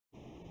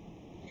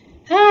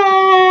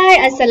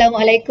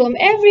Assalamualaikum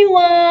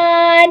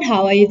everyone.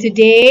 How are you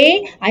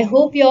today? I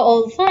hope you're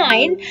all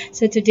fine.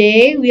 So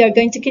today we are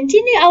going to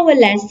continue our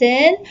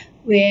lesson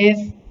with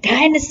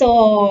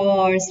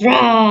dinosaurs.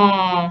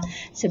 Rah!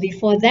 So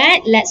before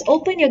that, let's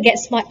open your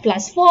Get Smart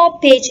Plus 4,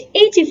 page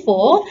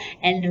 84,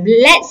 and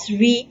let's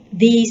read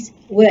these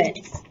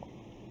words.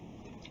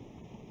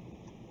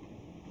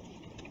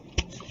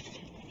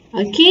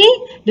 Okay,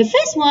 the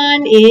first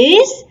one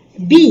is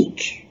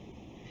beak.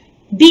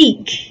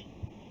 Beak.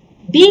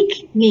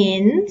 Beak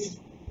means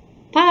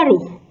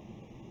paruh.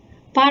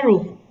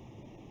 Paruh.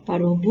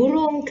 Paruh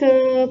burung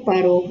ke,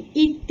 paruh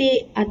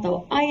itik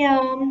atau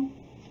ayam.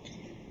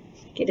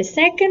 Okay, the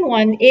second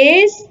one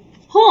is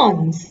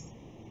horns.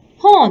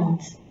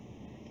 Horns.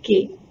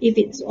 Okay, if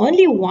it's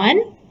only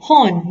one,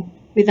 horn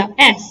without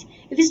S.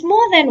 If it's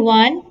more than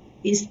one,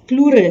 it's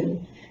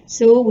plural.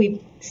 So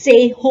we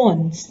say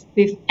horns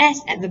with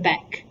S at the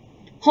back.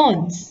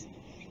 Horns.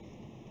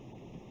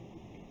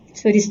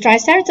 So this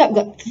triceratops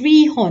got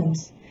 3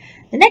 horns.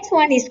 The next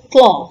one is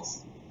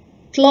claws.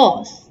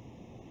 Claws.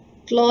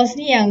 Claws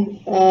ni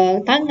yang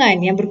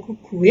tangan yang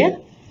berkuku ya.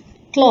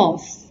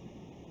 Claws.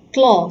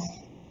 Claws.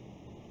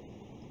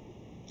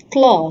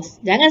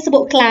 Claws. Jangan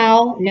sebut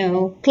claw.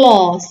 No.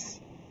 Claws.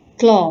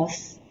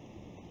 Claws.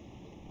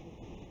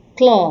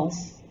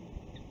 Claws.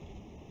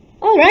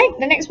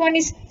 Alright, the next one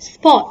is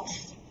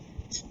spots.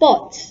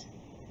 Spots.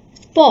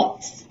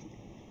 Spots.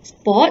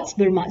 Spots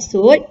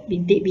bermaksud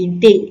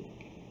bintik-bintik.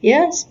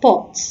 Ya,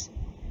 spots.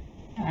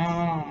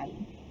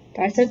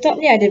 Triceratops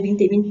ni ada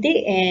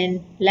bintik-bintik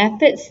and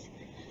leopards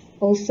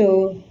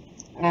also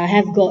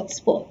have got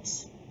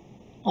spots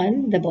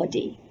on the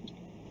body.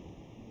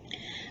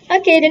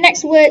 Okay, the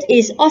next word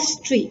is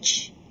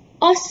ostrich.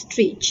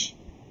 Ostrich.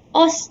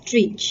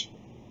 Ostrich.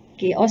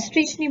 Okay,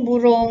 ostrich ni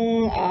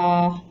burung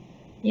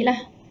ni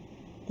lah,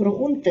 burung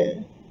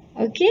unta.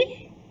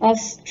 Okay,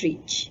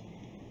 ostrich.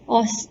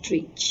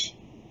 Ostrich.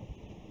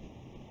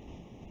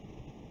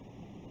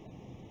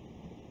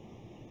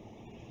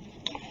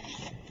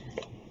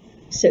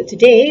 So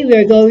today we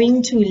are going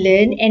to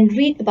learn and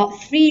read about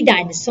 3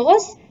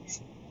 dinosaurs.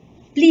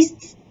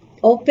 Please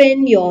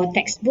open your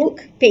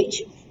textbook,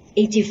 page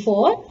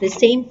 84, the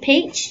same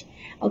page.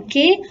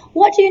 Okay,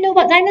 what do you know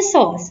about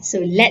dinosaurs?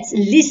 So let's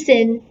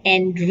listen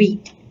and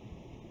read.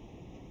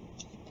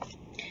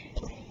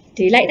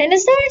 Do you like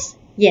dinosaurs?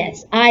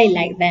 Yes, I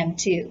like them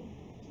too.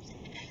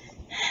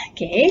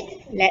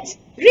 Okay, let's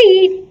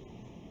read.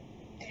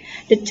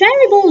 The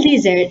terrible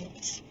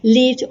lizards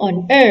lived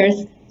on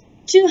Earth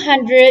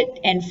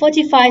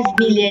 245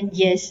 million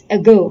years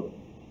ago.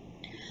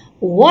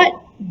 What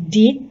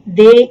did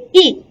they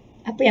eat?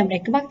 Apa yang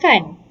mereka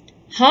makan?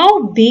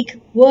 How big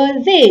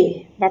were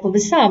they? Berapa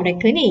besar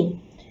mereka ni?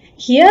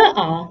 Here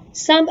are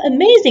some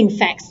amazing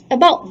facts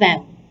about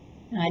them.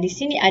 Di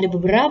sini ada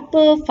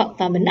beberapa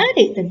fakta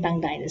menarik tentang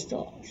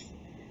dinosaurs.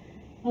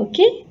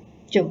 Okay,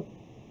 jom.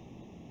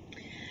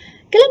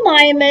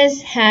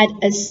 Gallimimus had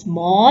a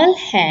small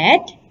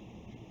head,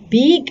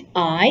 big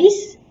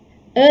eyes,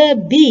 a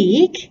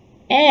beak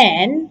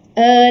and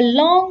a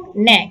long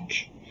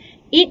neck.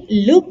 It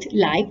looked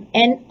like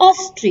an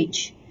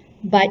ostrich,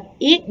 but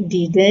it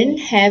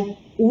didn't have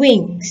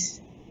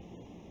wings.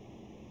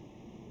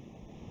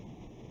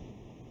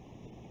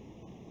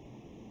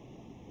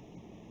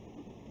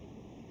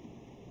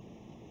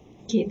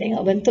 Okay,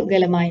 tengok bentuk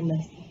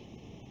Gallimimus.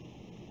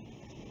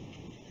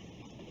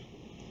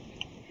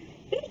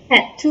 It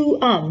had 2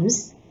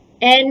 arms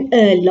and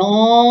a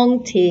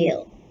long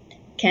tail.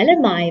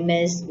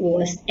 Gallimimus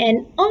was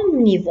an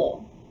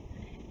omnivore.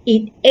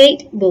 It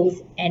ate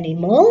both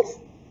animals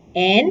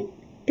and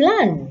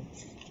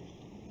plants.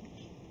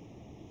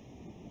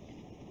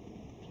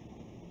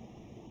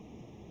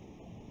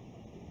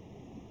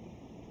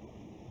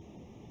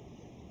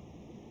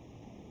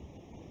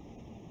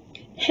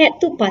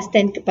 Had tu past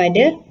tense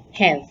kepada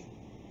have.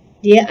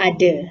 Dia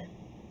ada.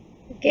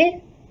 Okay.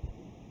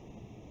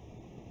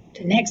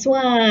 The next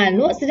one.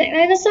 What's the next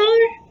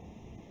dinosaur?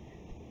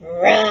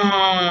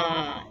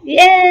 Rah!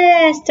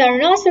 Yes,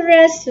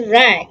 Tyrannosaurus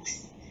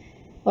Rex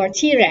or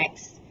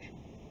T-Rex.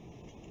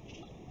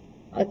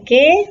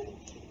 Okay.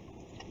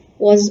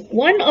 Was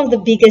one of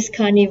the biggest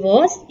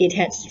carnivores. It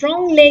had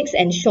strong legs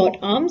and short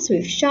arms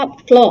with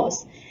sharp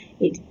claws.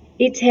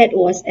 Its head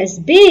was as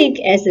big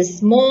as a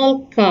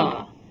small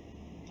car.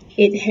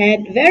 It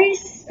had very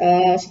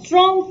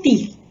strong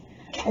teeth.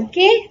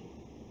 Okay.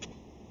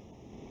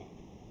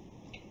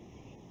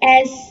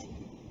 As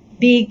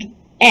big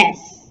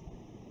as.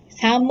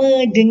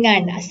 Sama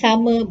dengan,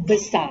 sama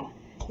besar.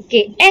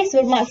 Okay, as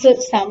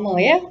bermaksud sama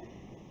ya.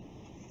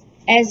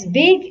 As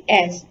big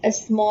as a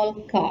small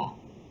car.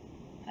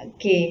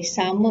 Okay,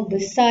 sama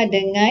besar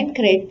dengan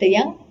kereta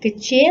yang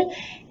kecil.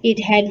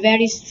 It had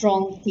very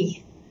strong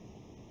teeth.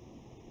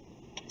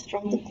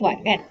 Strong tu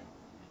kuat kan?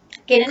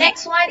 Okay, the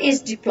next one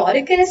is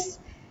Diplodocus.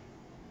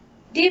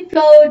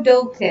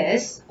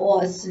 Diplodocus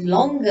was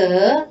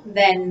longer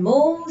than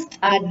most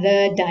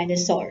other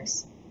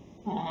dinosaurs.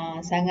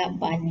 Sangat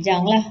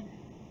panjang lah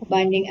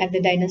berbanding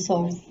other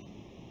dinosaurs.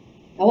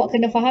 Awak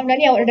kena faham dah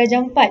ni, awak dah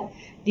darjah 4.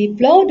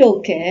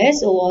 Diplodocus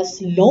was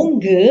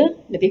longer,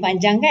 lebih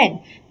panjang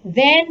kan,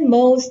 than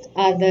most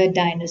other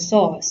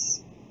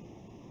dinosaurs.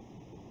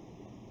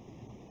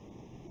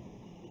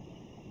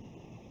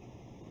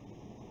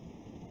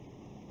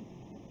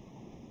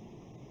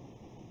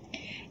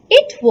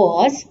 It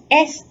was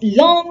as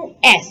long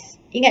as,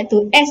 ingat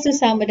tu, as tu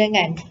sama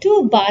dengan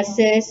 2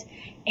 buses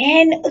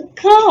and a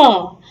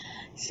car.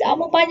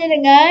 Sama panjang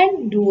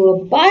dengan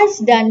 2 bus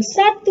dan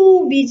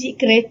 1 biji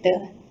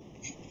kereta.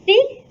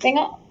 See?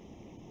 Tengok.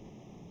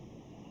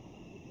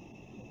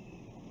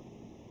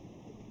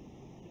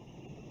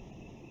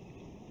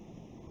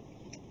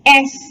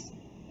 As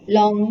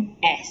long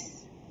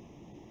as.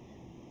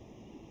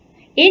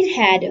 It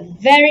had a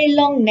very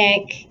long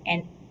neck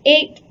and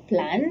 8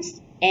 plants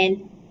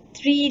and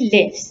 3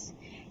 leaves.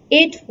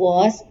 It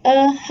was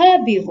a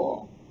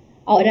herbivore.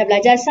 Awak dah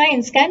belajar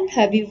sains kan?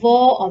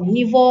 Herbivore,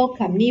 omnivore,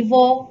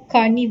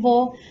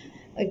 carnivore.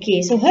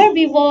 Okay, so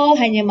herbivore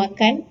hanya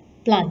makan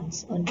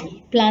plants only.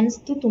 Plants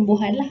tu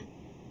tumbuhan lah.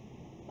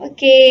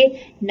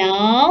 Okay,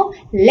 now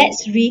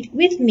let's read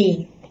with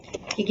me.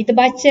 Okay, kita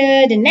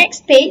baca the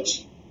next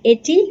page,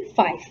 85.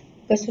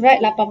 Ke surat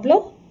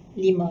 85.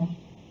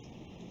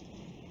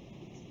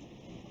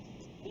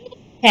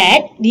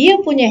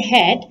 Dia punya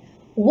head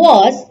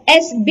was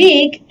as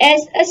big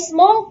as a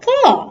small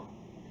car.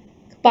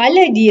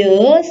 Kepala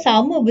dia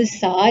sama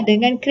besar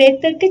dengan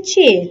kereta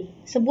kecil.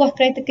 Sebuah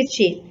kereta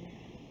kecil.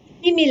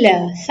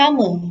 Similar,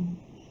 sama.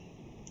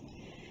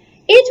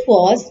 It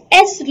was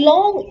as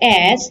long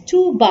as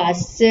 2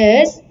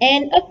 buses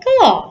and a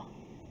car.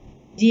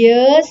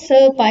 Dia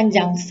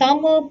sepanjang,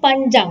 sama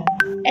panjang.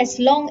 As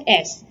long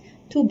as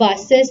 2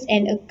 buses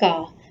and a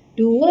car.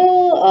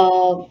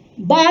 2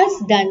 bus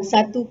dan 1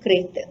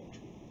 kereta.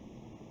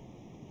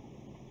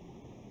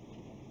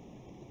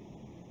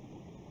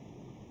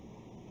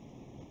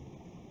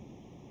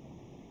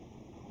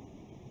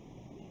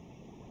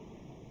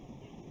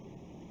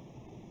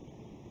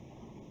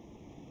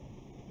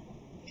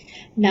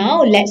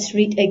 Now, let's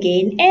read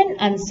again and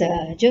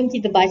answer. Jom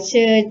kita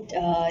baca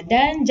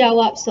dan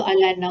jawab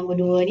soalan nombor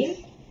 2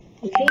 ni.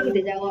 Okay,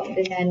 kita jawab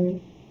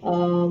dengan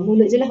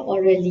mulut je lah,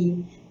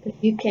 orally.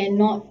 You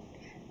cannot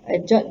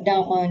jot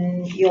down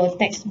on your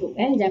textbook.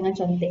 Jangan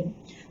conteng.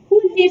 Who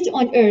lived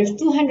on Earth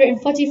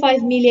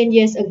 245 million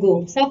years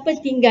ago? Siapa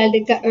tinggal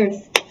dekat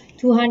Earth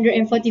 245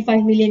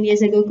 million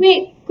years ago?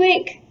 Quick,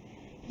 quick.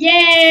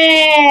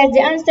 Yes,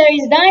 the answer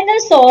is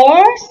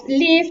dinosaurs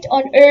lived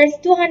on Earth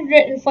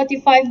 245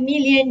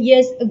 million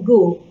years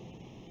ago.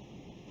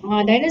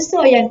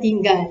 Dinosaur yang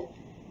tinggal.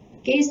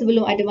 Okay,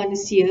 sebelum ada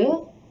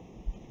manusia.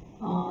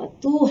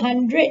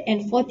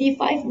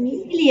 245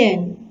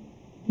 million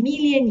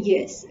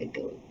years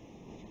ago.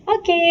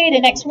 Okay,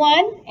 the next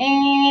one.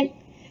 And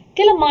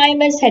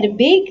Gallimimus had a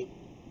big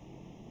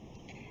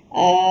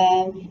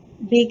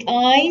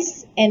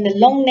eyes and a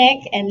long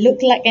neck and looked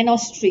like an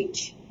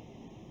ostrich.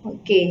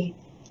 Okay.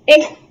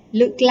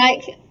 Look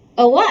like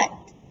a what?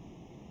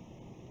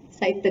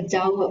 Saya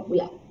terjawab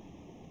pula.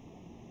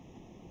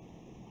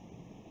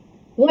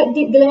 What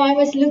did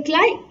Gallimimus look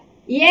like?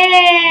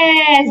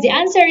 Yes, the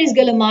answer is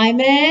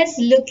Gallimimus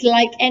looked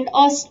like an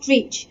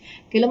ostrich.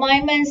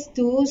 Gallimimus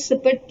tu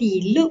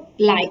seperti, look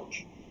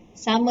like.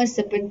 Sama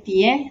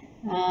seperti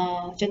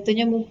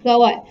contohnya muka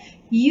awak.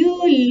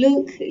 You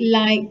look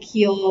like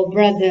your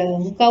brother.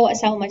 Muka awak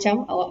sama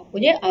macam awak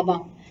punya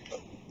abang.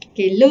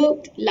 Okay,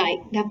 looked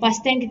like. Dah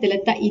past tense kita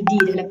letak ed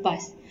dah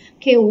lepas.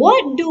 Okay,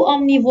 what do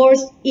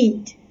omnivores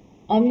eat?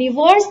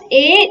 Omnivores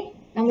ate,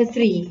 number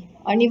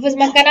 3. Omnivores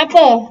makan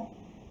apa?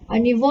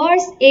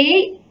 Omnivores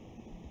ate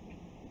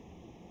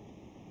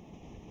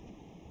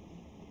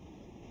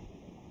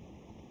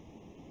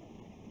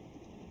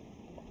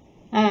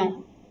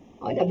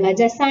awak dah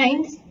belajar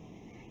sains?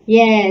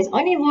 Yes,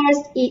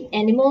 omnivores eat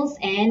animals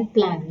and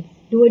plants.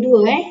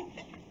 Dua-dua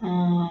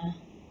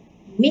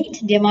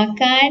meat dia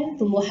makan,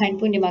 tumbuhan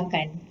pun dia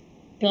makan.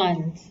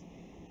 Plants.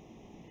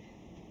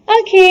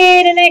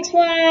 Okay, the next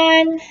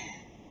one.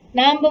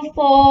 Number 4.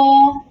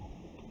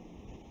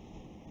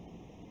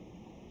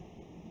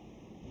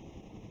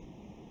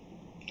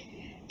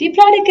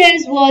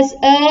 Diplodocus was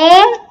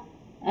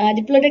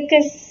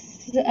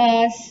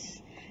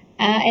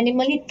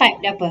animally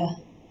type dia apa?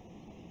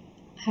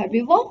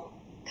 Herbivore,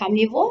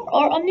 carnivore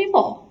or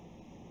omnivore?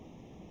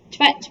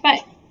 Cepat,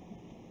 cepat.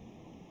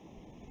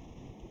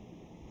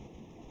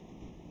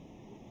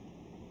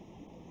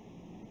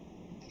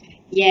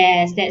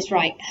 Yes, that's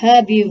right.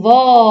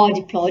 Herbivore.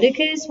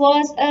 Diplodocus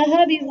was a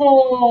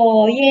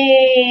herbivore.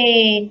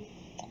 Yay!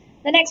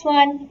 The next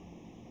one.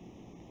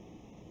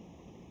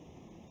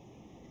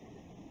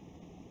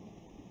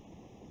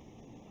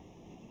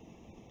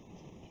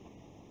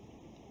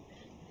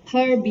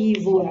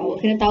 Herbivore. Awak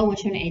kena tahu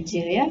macam mana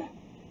eja ya.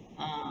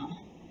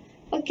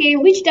 Okay,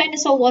 which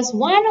dinosaur was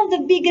one of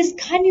the biggest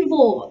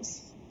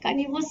carnivores?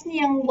 Carnivores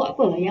ni yang buat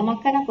apa? Yang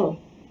makan apa?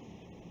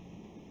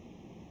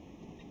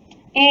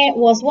 It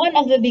was one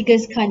of the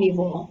biggest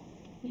carnivore.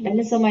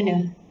 Dinosaur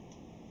mana?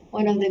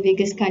 One of the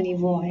biggest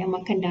carnivore yang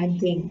makan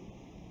daging.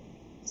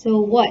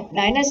 So what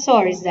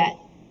dinosaur is that?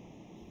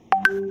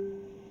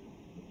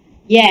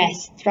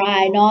 Yes,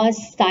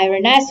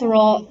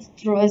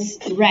 Tyrannosaurus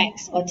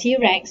rex or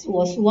T-Rex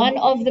was one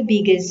of the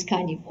biggest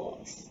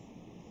carnivores.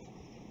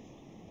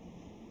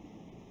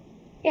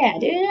 Yeah,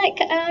 do you like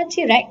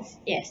T-Rex?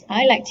 Yes,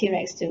 I like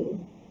T-Rex too.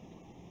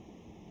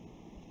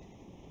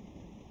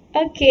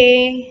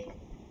 Okay.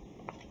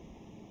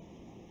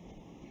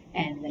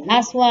 And the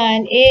last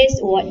one is,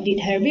 what did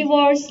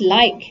herbivores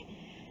like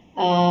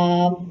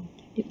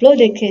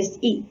Diplodocus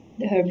eat?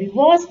 The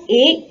herbivores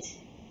ate,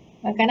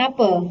 makan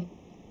apa?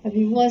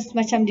 Herbivores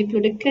macam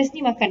Diplodocus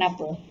ni makan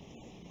apa?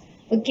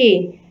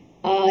 Okay,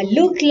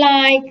 look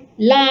like,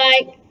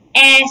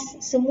 as,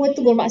 semua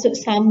tu bermaksud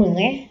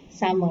sama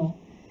sama.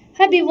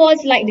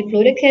 Herbivores like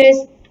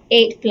Diplodocus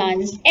ate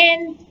plants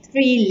and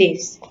tree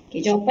leaves.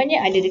 Okay,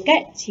 jawapannya ada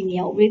dekat sini.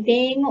 Awak boleh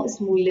tengok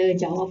semula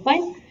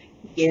jawapan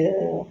dia.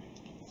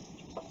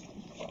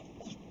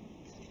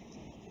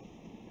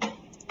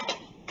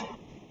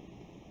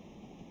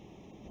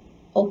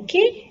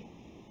 Okay.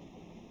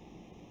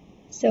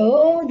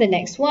 So, the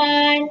next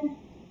one.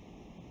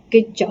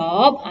 Good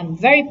job. I'm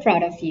very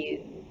proud of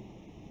you.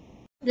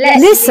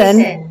 Let's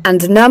listen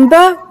and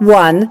number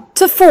 1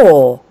 to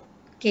 4.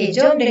 Okay,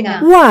 jom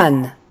dengar.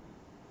 1.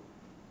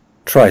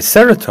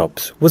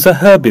 Triceratops was a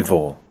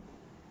herbivore.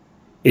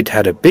 It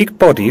had a big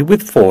body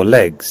with 4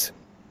 legs.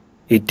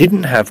 It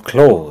didn't have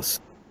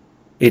claws.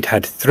 It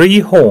had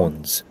 3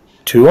 horns,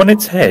 2 on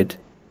its head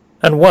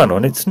and 1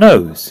 on its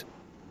nose.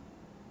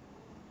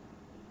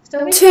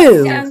 So which 2.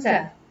 is the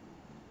answer?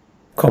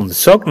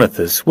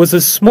 Compsognathus was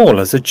as small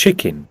as a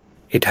chicken.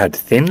 It had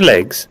thin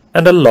legs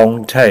and a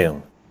long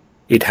tail.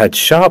 It had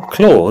sharp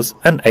claws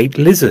and ate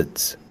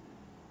lizards.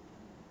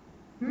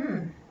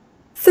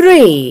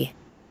 3.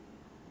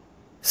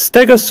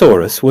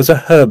 Stegosaurus was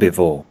a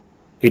herbivore.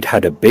 It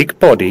had a big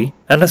body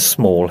and a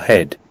small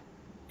head.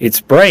 Its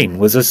brain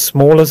was as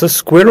small as a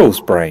squirrel's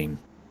brain.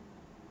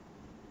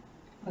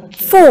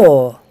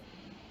 4.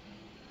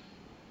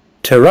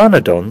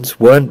 Pteranodons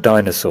weren't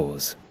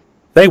dinosaurs.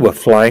 They were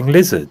flying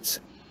lizards.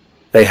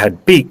 They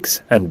had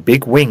beaks and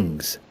big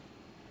wings.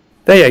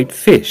 They ate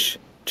fish,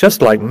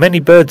 just like many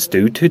birds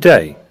do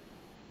today.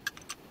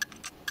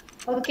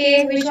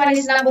 Okay, which one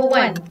is number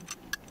 1?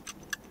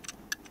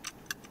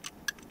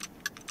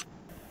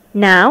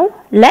 Now,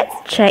 let's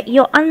check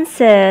your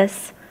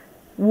answers.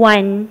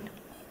 1,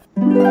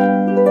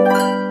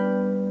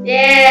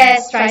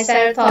 Yes,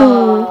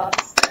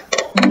 Triceratops.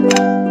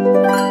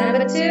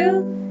 Number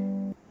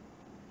 2?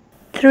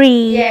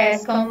 3,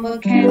 Yes,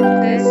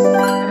 Compsognathus.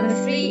 Number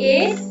 3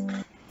 is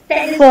 4.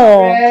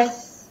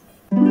 Stegosaurus.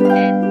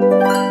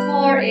 And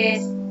 4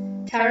 is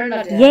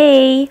Pteranodon.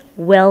 Yay!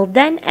 Well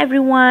done,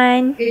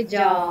 everyone. Good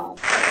job.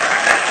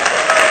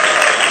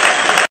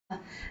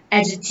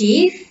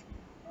 Adjective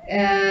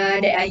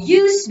that are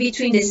used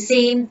between the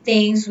same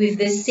things with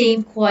the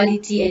same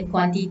quality and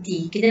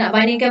quantity. Kita nak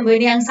bandingkan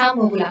benda yang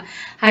sama pula.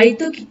 Hari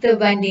tu kita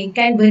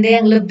bandingkan benda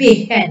yang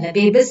lebih kan,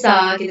 lebih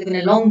besar, kita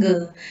guna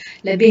longer,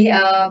 lebih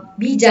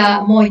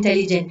bijak, more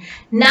intelligent.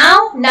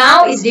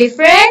 Now is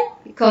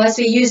different because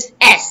we use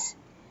as.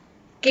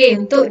 Okay,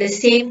 untuk the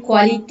same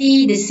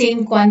quality, the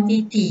same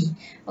quantity.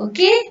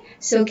 Okay,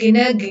 so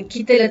kita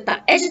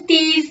letak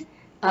adjective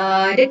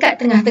dekat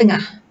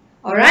tengah-tengah.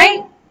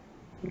 Alright?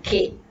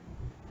 Okay.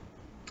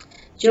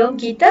 Jom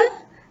kita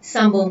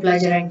sambung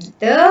pelajaran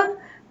kita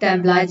dan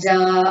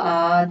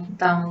belajar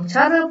tentang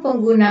cara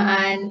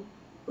penggunaan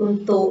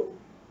untuk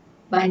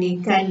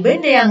bandingkan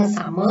benda yang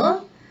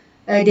sama,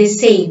 the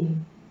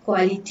same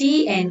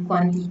quality and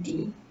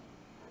quantity.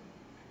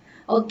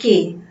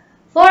 Okay,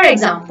 for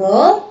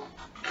example,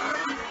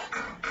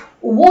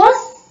 was,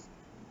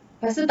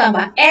 lepas tu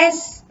tambah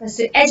s, lepas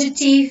tu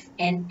adjective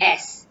and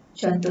s.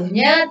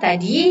 Contohnya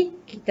tadi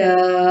kita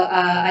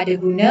ada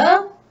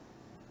guna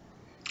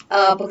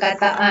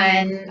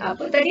perkataan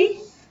apa tadi?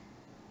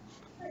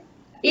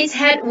 Its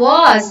head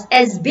was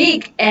as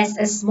big as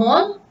a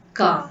small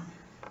car.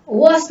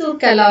 Was tu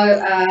kalau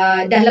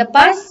dah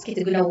lepas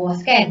kita guna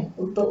was kan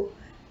untuk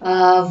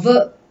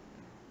verb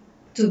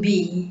to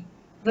be.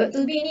 Verb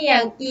to be ni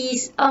yang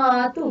is,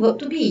 are tu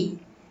verb to be.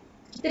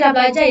 Kita dah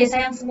belajar ya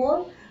sayang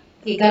semua.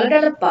 Okay, kalau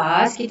dah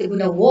lepas kita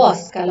guna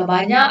was. Kalau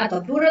banyak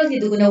atau plural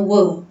kita guna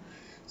were.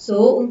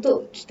 So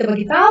untuk kita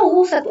bagi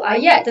tahu satu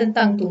ayat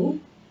tentang tu,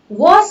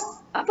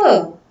 was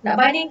apa? Nak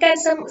bandingkan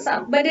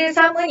benda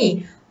sama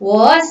ni.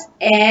 Was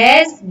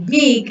as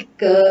big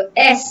ke,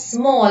 as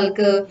small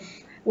ke,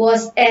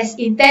 was as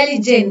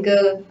intelligent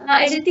ke.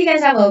 Adjective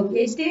kan sama.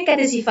 Adjective ni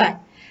kata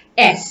sifat.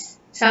 As.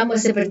 Sama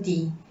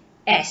seperti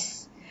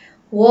as.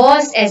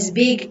 Was as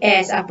big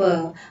as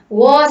apa.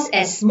 Was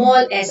as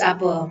small as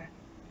apa.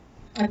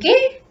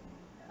 Okay?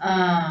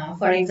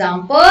 For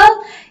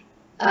example,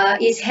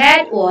 its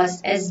head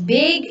was as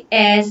big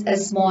as a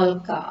small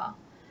car.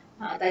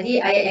 Tadi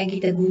ayat yang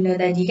kita guna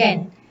tadi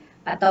kan.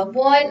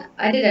 Ataupun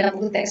ada dalam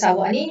buku teks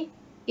awak ni,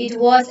 it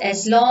was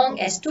as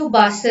long as 2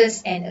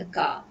 buses and a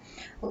car.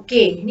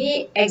 Okay,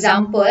 ni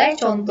example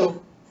contoh.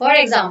 For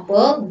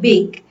example,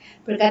 big.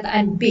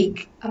 Perkataan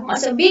big. Apa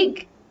maksud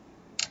big?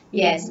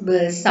 Yes,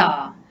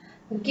 besar.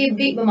 Okay,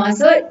 big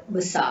bermaksud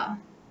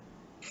besar.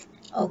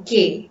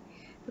 Okay,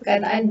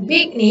 perkataan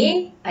big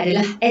ni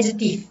adalah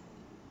adjective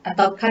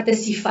atau kata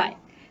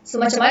sifat. So,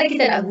 macam mana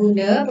kita nak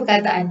guna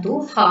perkataan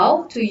tu?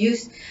 How to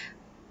use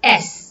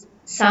as,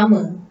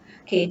 sama.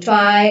 Okay,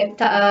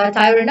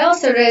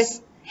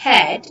 Tyrannosaurus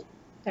head,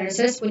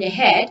 Tyrannosaurus punya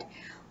head,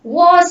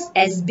 was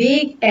as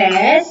big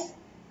as,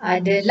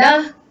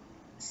 adalah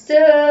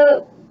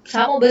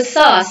sama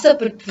besar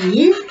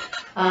seperti,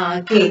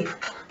 okay,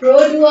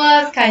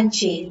 produa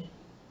kancil.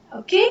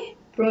 Okay,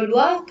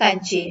 produa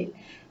kancil.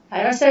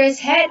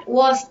 Tyrannosaurus head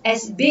was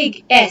as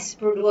big as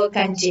produa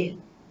kancil.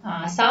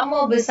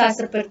 Sama besar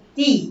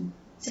seperti.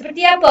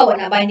 Seperti apa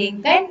awak nak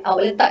bandingkan?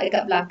 Awak letak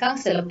dekat belakang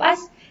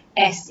selepas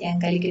as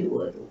yang kali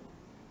kedua tu.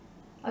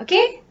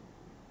 Okay?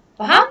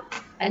 Faham?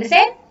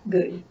 Understand?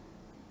 Good.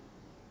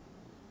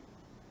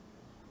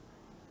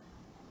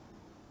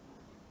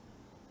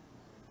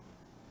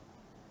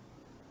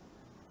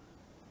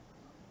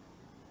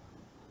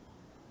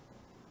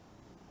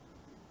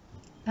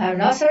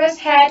 Tyrannosaurus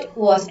head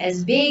was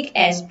as big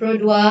as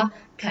produa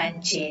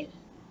kancil.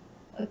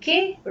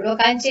 Okay,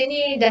 produa kancil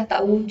ni dah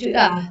tak wujud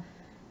lah.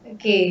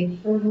 Okay,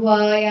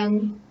 produa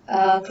yang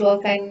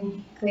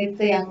keluarkan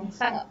kereta yang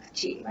sangat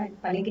kecil,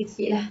 paling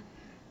kecil lah.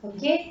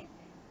 Okay,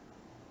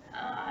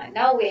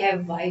 now we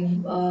have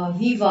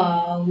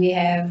Viva, we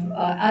have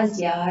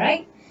Asia,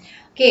 right?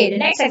 Okay,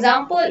 the next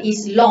example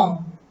is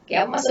long.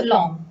 Okay, apa maksud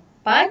long?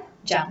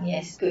 Panjang,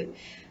 yes, good.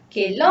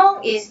 Okay,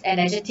 long is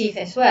an adjective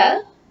as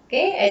well.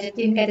 Okay,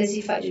 adjective kata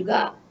sifat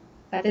juga.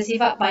 Kata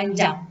sifat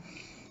panjang.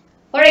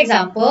 For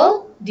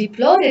example,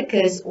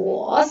 Diplodocus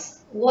was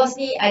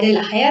ni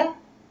adalah ya.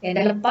 Yang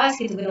dah lepas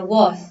kita guna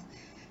was.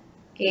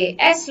 Okay,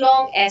 as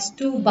long as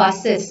 2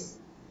 buses.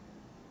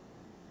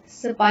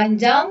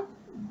 Sepanjang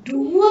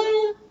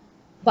 2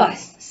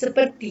 bus.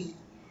 Seperti.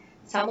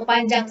 Sama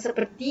panjang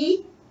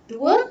seperti 2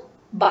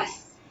 bus.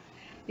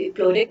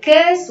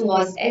 Diplodocus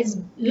was as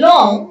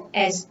long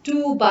as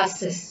 2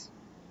 buses.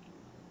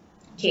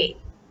 Okay.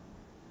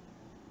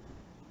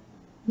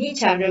 Ni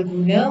cara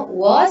guna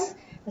was.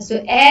 Lepas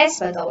tu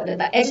as, lepas tu awak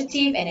letak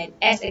adjective and then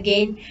as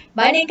again.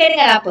 Bandingkan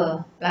dengan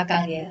apa?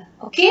 Belakang dia.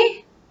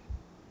 Okay?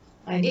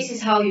 This is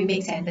how you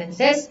make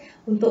sentences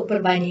untuk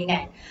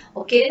perbandingan.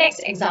 Okay, the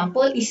next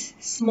example is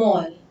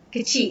small.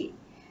 Kecil.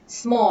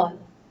 Small.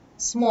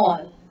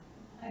 Small.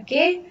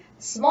 Okay?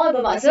 Small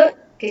bermaksud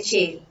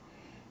kecil.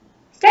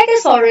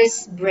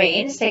 Stegosaurus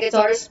brain,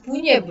 Stegosaurus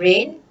punya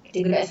brain,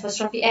 kita guna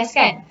apostrophe s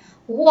kan?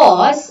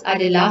 Was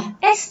adalah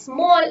as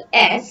small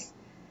as,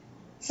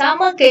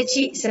 sama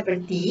kecil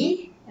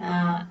seperti,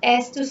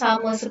 as tu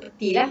sama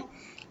seperti lah,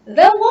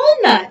 the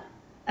walnut.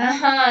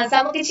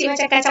 Sama kecil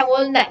macam kacang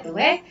walnut tu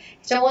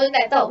Kacang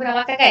walnut tau pernah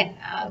makan kan?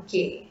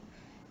 Okay.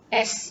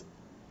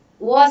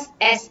 Was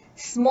as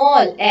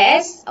small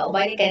as,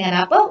 bandingkan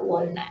dengan apa?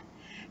 Walnut.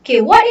 Okay,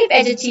 what if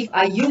adjective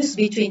are used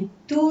between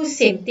two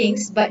same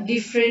things but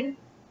different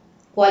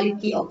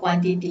quality or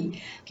quantity?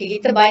 Okay,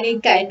 kita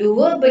bandingkan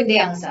dua benda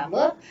yang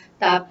sama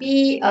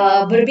tapi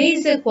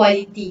berbeza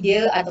kualiti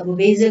dia atau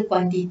berbeza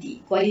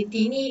kuantiti.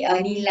 Kualiti ni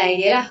nilai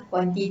dia lah.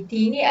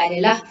 Kuantiti ni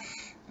adalah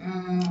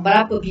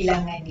berapa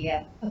bilangan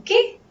dia.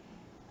 Okay?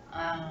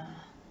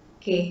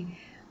 Okay.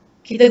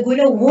 Kita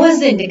guna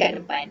wasn't dekat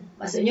depan.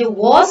 Maksudnya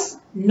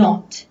was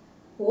not.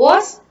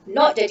 Was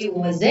not jadi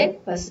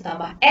wasn't. Lepas tu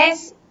tambah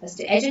as. Lepas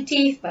tu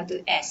adjective. Lepas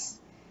tu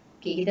as.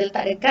 Okay, kita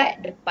letak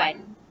dekat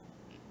depan.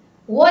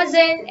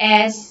 Wasn't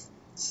as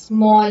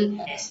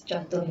small as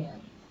contohnya.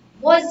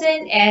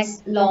 Wasn't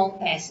as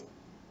long as.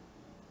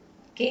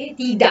 Okay,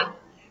 tidak.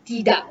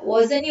 Tidak.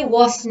 Wasn't ni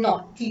was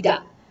not.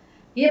 Tidak.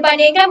 Dia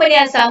bandingkan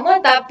benda yang sama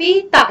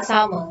tapi tak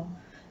sama.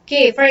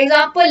 Okay, for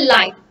example,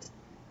 light.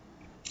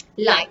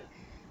 Light.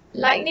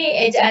 Light ni,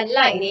 ejaan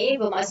light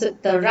ni bermaksud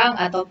terang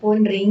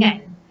ataupun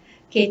ringan.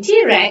 Okay,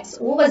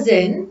 T-Rex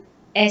wasn't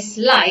as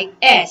light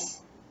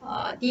as.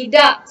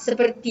 Tidak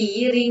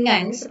seperti,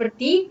 ringan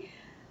seperti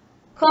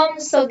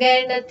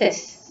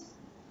Compsognathus.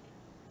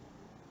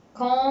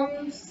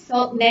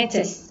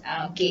 Compsognathus.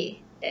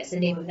 Okay, that's the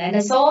name of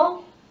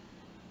dinosaur.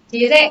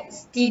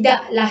 T-Rex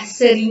tidaklah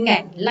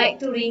seringan. Light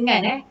tu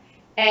ringan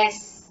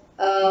as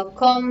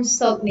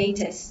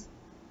Compsognathus.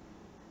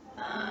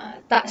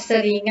 Tak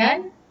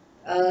seringan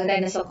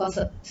dinosaur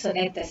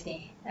Compsognathus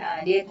ni.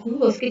 Dia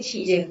kurus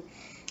kecil je.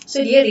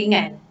 So dia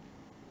ringan.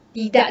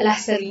 Tidaklah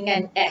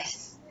seringan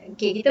as.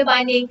 Okay, kita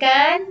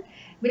bandingkan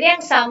benda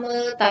yang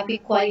sama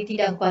tapi kualiti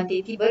dan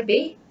kuantiti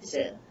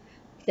berbeza.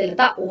 Kita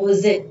letak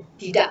wasn't.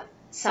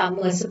 Tidak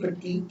sama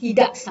seperti.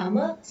 Tidak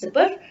sama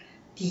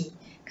seperti.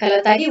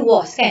 Kalau tadi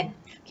was kan.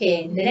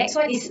 Okay, the next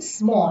one is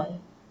small.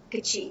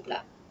 Kecil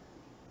pula.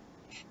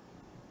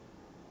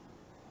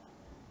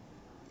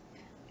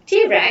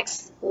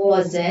 T-Rex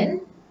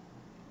wasn't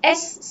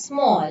as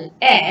small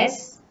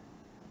as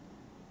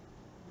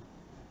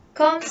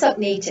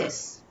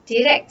Compsognathus.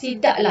 T-Rex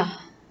tidaklah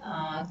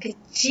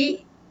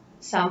kecil,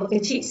 sama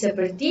kecil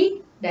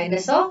seperti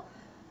dinosaur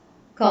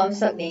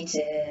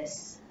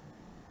Compsognathus.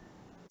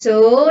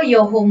 So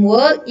your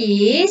homework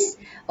is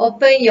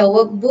open your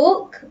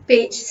workbook,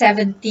 page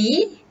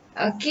 70.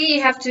 Okay,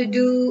 you have to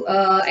do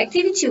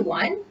activity 1.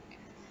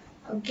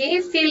 Okay,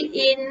 fill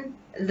in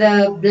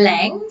the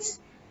blanks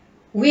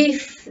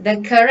with the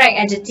correct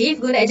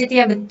adjective. Guna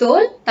adjective yang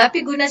betul,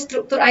 tapi guna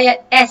struktur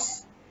ayat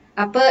as.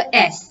 Apa?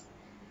 As.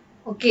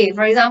 Okay,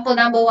 for example,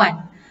 number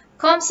 1.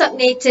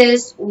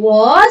 Compsognathus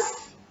was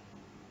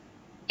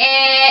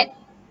at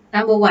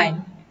number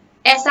 1.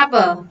 As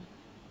apa?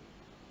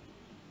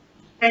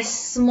 As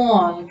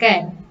small,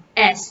 kan?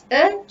 As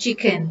a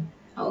chicken.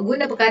 Awak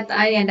guna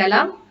perkataan yang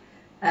dalam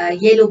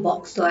yellow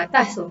box tu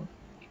atas tu.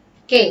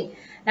 Okay.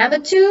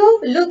 Number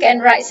 2, look and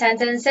write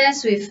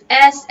sentences with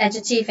as,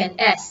 adjective and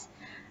as.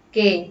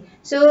 Okay.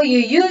 So you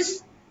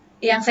use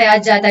yang saya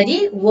ajar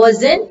tadi,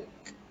 wasn't,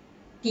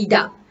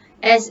 tidak,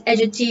 as,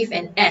 adjective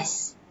and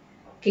as.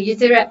 Okay,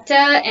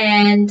 Utahraptor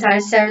and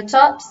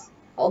Triceratops.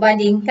 Awak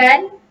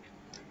bandingkan.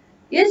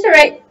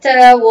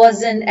 Utahraptor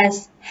wasn't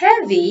as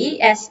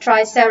heavy as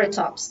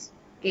Triceratops.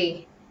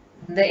 Okay.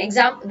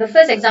 The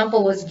first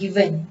example was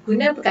given.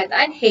 Guna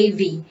perkataan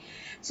heavy.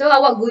 So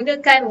awak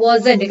gunakan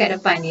wasn't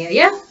dekat depan dia,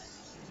 ya.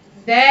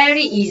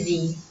 Very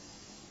easy.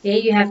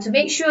 Okay, you have to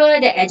make sure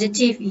the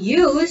adjective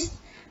used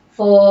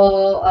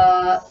for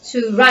to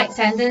write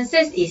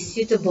sentences is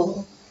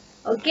suitable.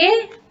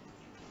 Okay.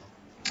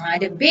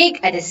 Ada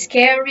big, ada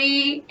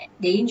scary,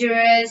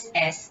 dangerous,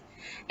 as,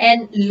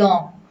 and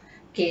long.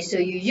 Okay, so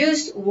you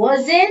use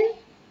wasn't,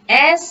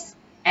 as,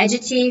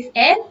 adjective,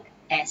 and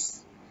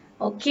as.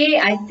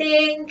 Okay, I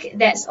think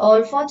that's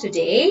all for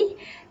today.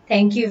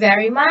 Thank you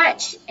very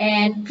much,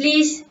 and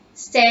please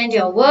send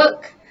your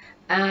work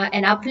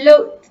and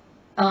upload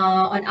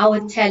on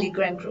our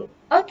Telegram group.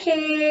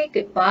 Okay,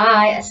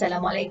 goodbye.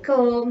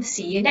 Assalamualaikum.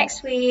 See you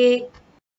next week.